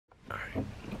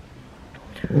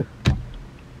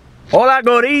Hola,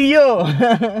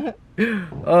 gorillo!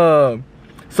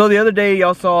 So the other day,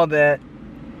 y'all saw that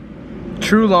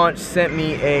True Launch sent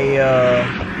me a,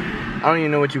 I don't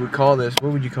even know what you would call this.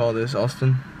 What would you call this,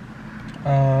 Austin?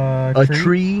 A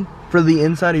tree for the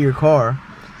inside of your car.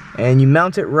 And you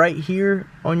mount it right here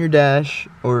on your dash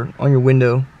or on your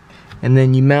window. And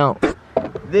then you mount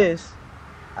this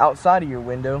outside of your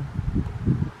window.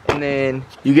 And then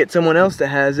you get someone else that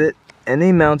has it and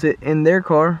they mount it in their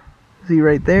car. See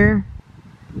right there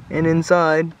and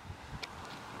inside.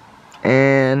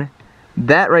 And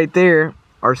that right there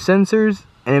are sensors,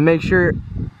 and it makes sure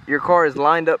your car is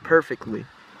lined up perfectly.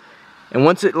 And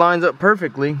once it lines up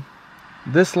perfectly,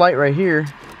 this light right here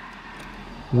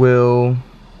will,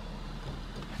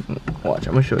 watch,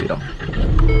 I'm gonna show y'all.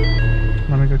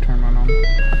 Let me go turn mine on.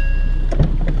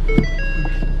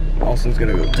 Austin's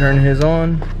gonna go turn his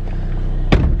on.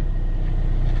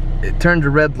 It turns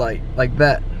a red light like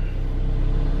that.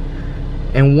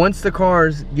 And once the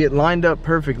cars get lined up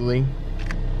perfectly,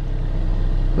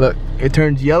 look, it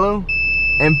turns yellow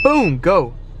and boom,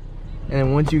 go.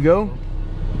 And once you go,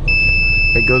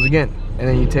 it goes again. And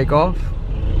then you take off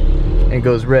and it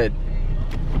goes red.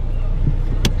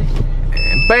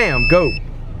 And bam, go.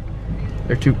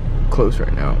 They're too close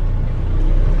right now.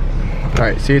 All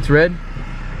right, see it's red?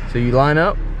 So you line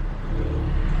up.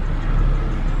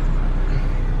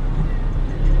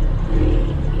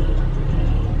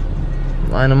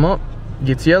 Line them up,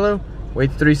 gets yellow,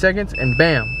 waits 3 seconds, and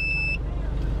bam,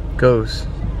 goes.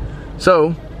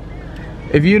 So,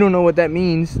 if you don't know what that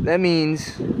means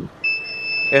it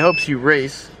helps you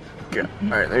race. Okay. All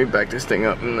right, let me back this thing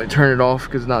up and turn it off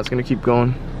because now it's gonna keep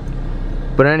going.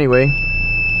 But anyway,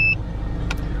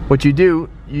 what you do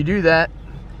that,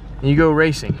 and you go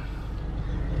racing.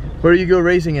 Where do you go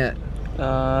racing at?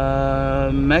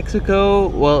 Mexico.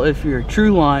 Well, if you're a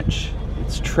True Launch,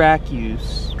 it's track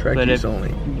use. Track use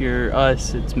only. You're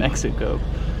us, it's Mexico.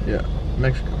 Yeah,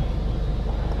 Mexico.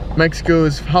 Mexico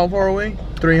is how far away?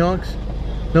 3 honks?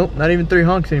 Nope, not even 3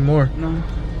 honks anymore. No.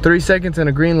 3 seconds and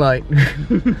a green light.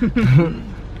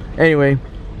 Anyway.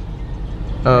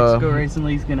 Mexico Racing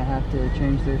League's gonna have to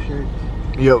change their shirts.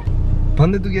 Yo.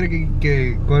 ¿Dónde tú quieres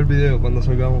que coja el video cuando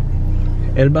salgamos?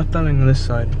 Él va a estar on this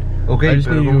side. Okay, I just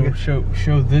need to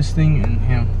show this thing and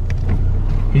him.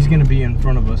 He's gonna be in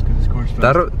front of us because his car's fast.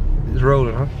 That is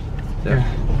rolling, huh? Yeah.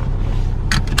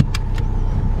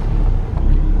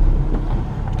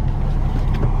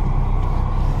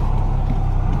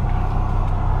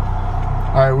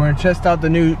 Alright, we're gonna test out the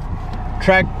new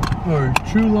track or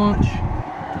True Launch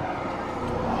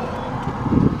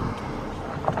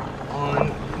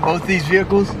on both these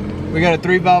vehicles. We got a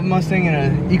 3-valve Mustang and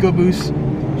an EcoBoost.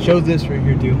 Show this right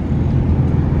here, dude.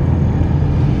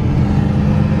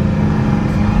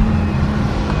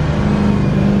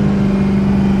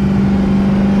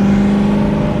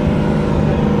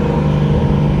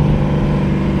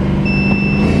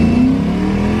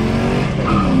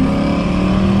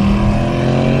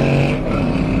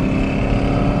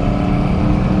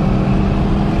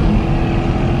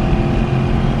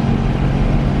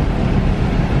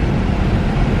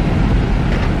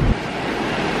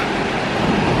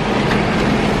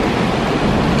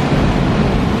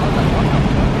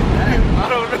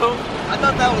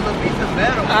 That was a piece of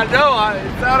metal. I know,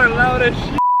 it sounded loud as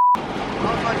shit. I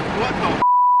was like, what the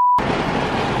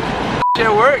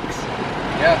shit works.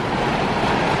 Yeah.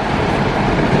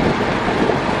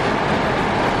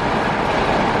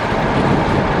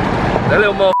 That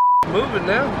little motherfucker moving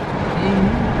now.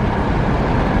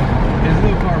 His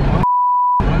little car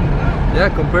running now. Yeah,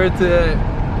 compared to that,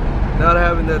 not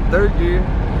having that 3rd gear.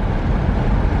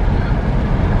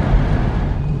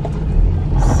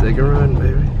 Second run,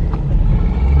 baby.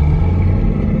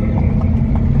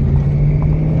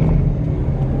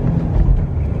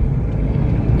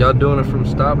 Y'all doing it from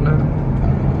stop now?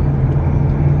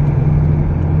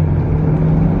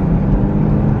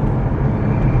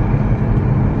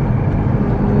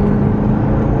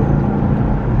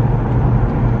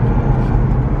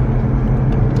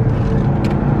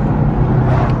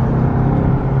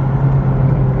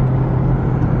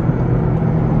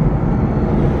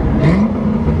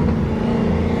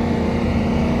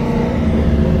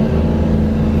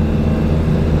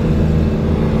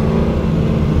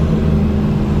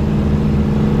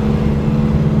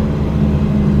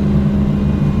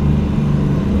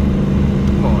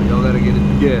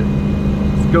 Yeah,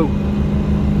 let's go.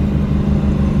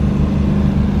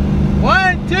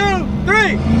 1, 2,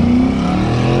 3.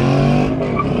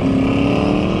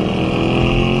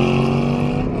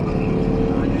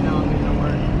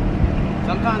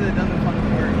 Sometimes it doesn't fucking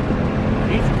work.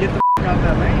 He needs to get the f out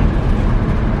that lane.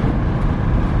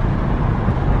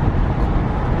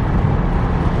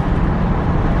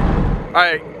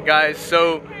 Alright guys,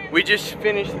 so we just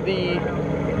finished the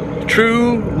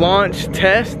true launch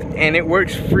test and it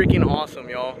works freaking awesome,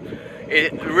 y'all.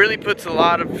 It really puts a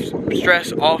lot of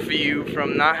stress off of you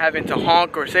from not having to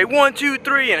honk or say 1, 2,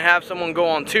 3 and have someone go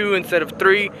on 2 instead of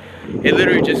 3. It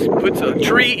literally just puts a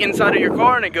tree inside of your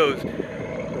car and it goes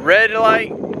red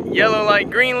light, yellow light,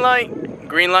 green light.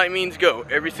 Green light means go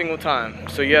every single time,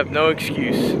 so you have no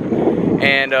excuse.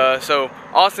 And so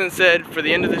Austin said for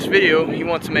the end of this video he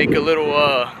wants to make a little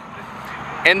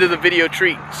end of the video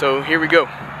treat, so here we go.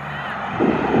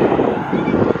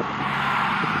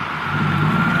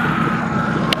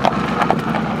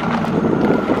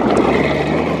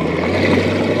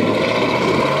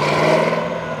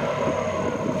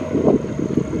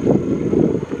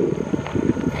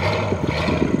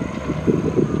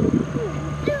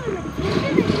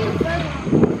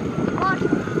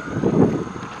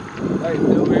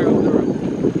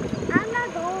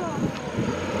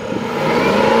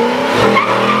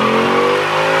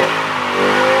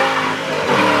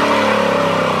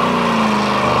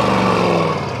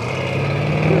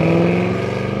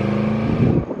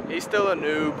 Still a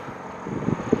noob.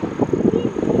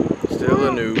 Still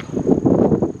a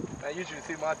noob. Man, you should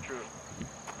see my truck.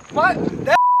 What?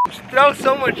 That throws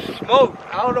so much smoke.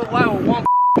 I don't know why I want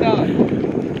die.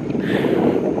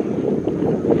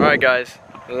 Alright guys,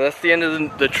 so that's the end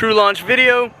of the true launch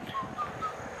video.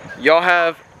 Y'all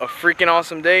have a freaking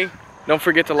awesome day. Don't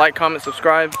forget to like, comment,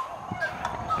 subscribe,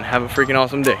 and have a freaking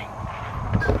awesome day.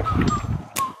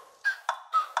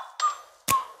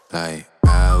 Like,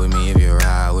 ride with me if you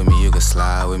ride with me, you can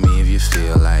slide with me if you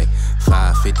feel like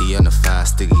 550 on the 5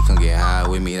 sticky, come get high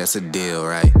with me, that's a deal,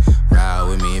 right? Ride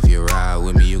with me if you ride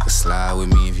with me, you can slide with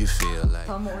me if you feel like.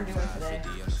 Tell them what we're doing today.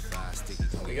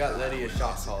 We got Letty a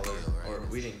shock collar, or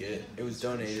we didn't get it, it was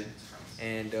donated,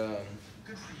 and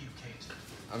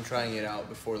I'm trying it out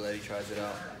before Letty tries it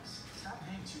out.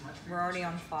 We're already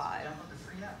on 5.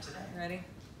 Ready?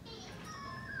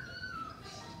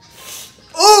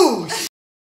 Ooh!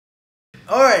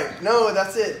 Alright, no,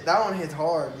 that's it. That one hits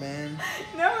hard, man.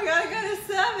 No, we gotta go to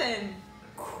 7.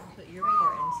 But you're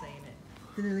important saying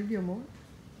it. Did they leave you more?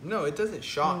 No, it doesn't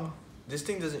shock. This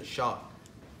thing doesn't shock.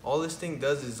 All this thing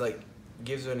does is like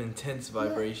gives an intense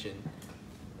vibration.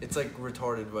 It's like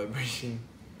retarded vibration.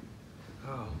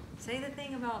 Oh. Say the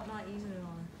thing about not using it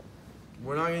on.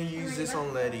 We're not gonna use this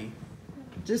on Letty.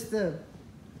 Just the...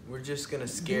 We're just gonna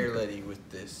scare Letty with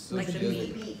this. So Like she the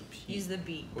doesn't- beep. Use the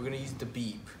beep, We're gonna use the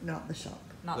beep. Not the shock.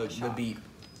 not Look, the shock. beep.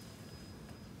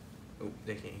 Oh,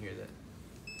 they can't hear that.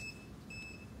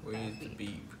 We'll use the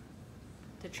beep.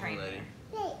 To train Letty.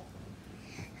 her.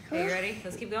 Okay, you ready?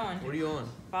 Let's keep going. What are you on?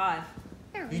 5.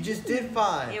 You just did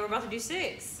 5. Yeah, we're about to do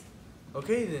 6.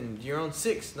 Okay then, you're on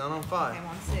 6, not on 5. Okay, I'm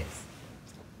on 6.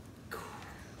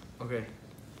 Okay,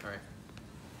 alright.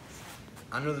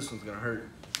 I know this one's gonna hurt.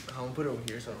 I'm gonna put it over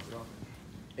here so I don't drop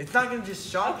it. It's not gonna just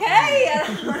shock Okay, I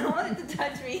don't want it to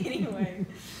touch me anyway.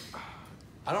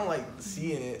 I don't like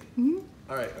seeing it.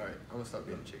 Alright, alright. I'm gonna stop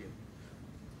being chicken.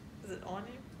 Is it on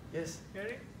you? Yes.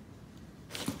 Ready?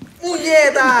 Ooh,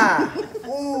 yeah!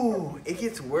 Ooh, it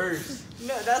gets worse.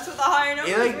 No, that's what the higher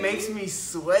number It like means. makes me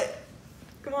sweat.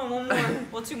 Come on, one more.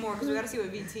 Well, 2 more, because we gotta see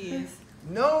what VT is.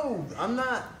 No, I'm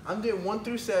not. I'm doing 1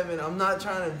 through 7. I'm not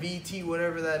trying to VT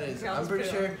whatever that is. Okay, I'll I'm just pretty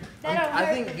put it sure.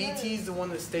 I think VT is the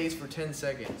one that stays for 10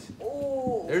 seconds.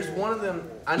 Oh. There's one of them.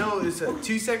 I know it's a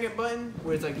 2-second button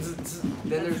where it's like. Zzz, zzz,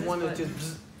 then there's this one that button. just.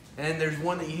 Zzz, and then there's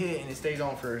one that you hit and it stays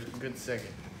on for a good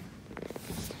second.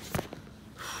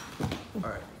 All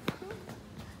right.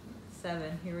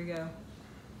 7. Here we go.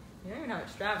 You don't even have it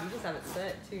strapped. You just have it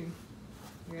set too.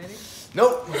 You ready?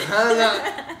 Nope.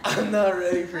 I'm not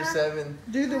ready for 7.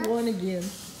 Do the 1 again.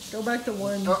 Go back to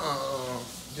 1.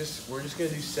 We're just gonna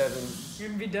do 7. You're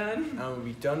gonna be done. I'm gonna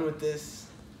be done with this.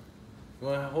 You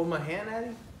wanna hold my hand,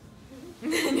 Addie?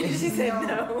 She said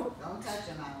no. Don't touch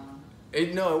him, I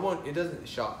don't know. No, it won't. It doesn't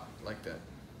shock like that.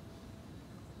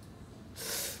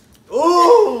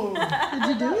 Ooh! Did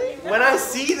you do it? When I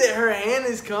see that her hand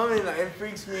is coming, it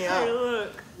freaks me Hey, out.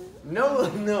 look.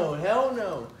 No, hell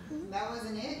no. That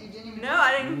wasn't it? You didn't even No,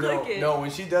 I didn't click it. No, when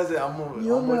she does it, I'm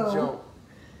You'll gonna know. jump.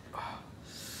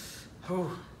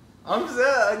 Whew. I'm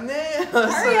so,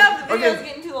 Hurry up, the video's Okay.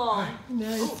 getting too long.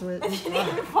 Now you're sweating. It didn't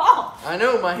even fall. I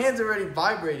know, my hand's already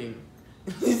vibrating.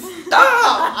 Stop!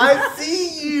 I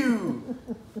see you!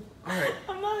 Alright.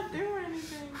 I'm not doing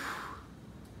anything.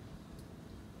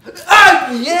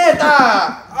 Ah! Yeah!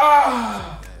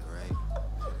 Ah!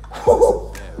 Whew.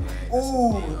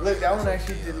 Ooh, look, that one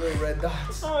actually did little red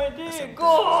dots. Oh, it did.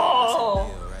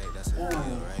 Go!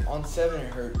 Ooh, on 7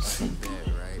 it hurts.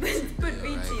 Let's put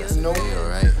VT on. No.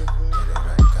 Right?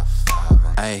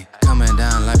 Ayy, coming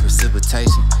down like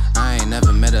precipitation. I ain't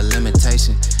never met a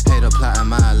limitation. Hate plotting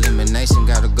my elimination.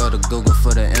 Gotta go to Google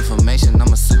for the information.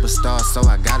 I'm a superstar, so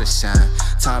I gotta shine.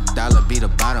 Top dollar be the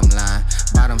bottom line.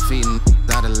 Bottom feeding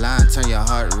out of line. Turn your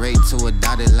heart rate to a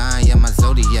dotted line. Yeah, my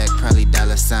zodiac probably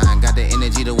 $sign. Got the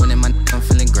energy to win in my I'm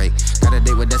feeling great. Got a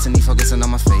date with destiny, focusing on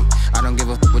my fate. I don't give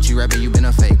a f what you rapping, you been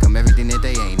a fake. I'm everything that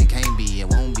they ain't.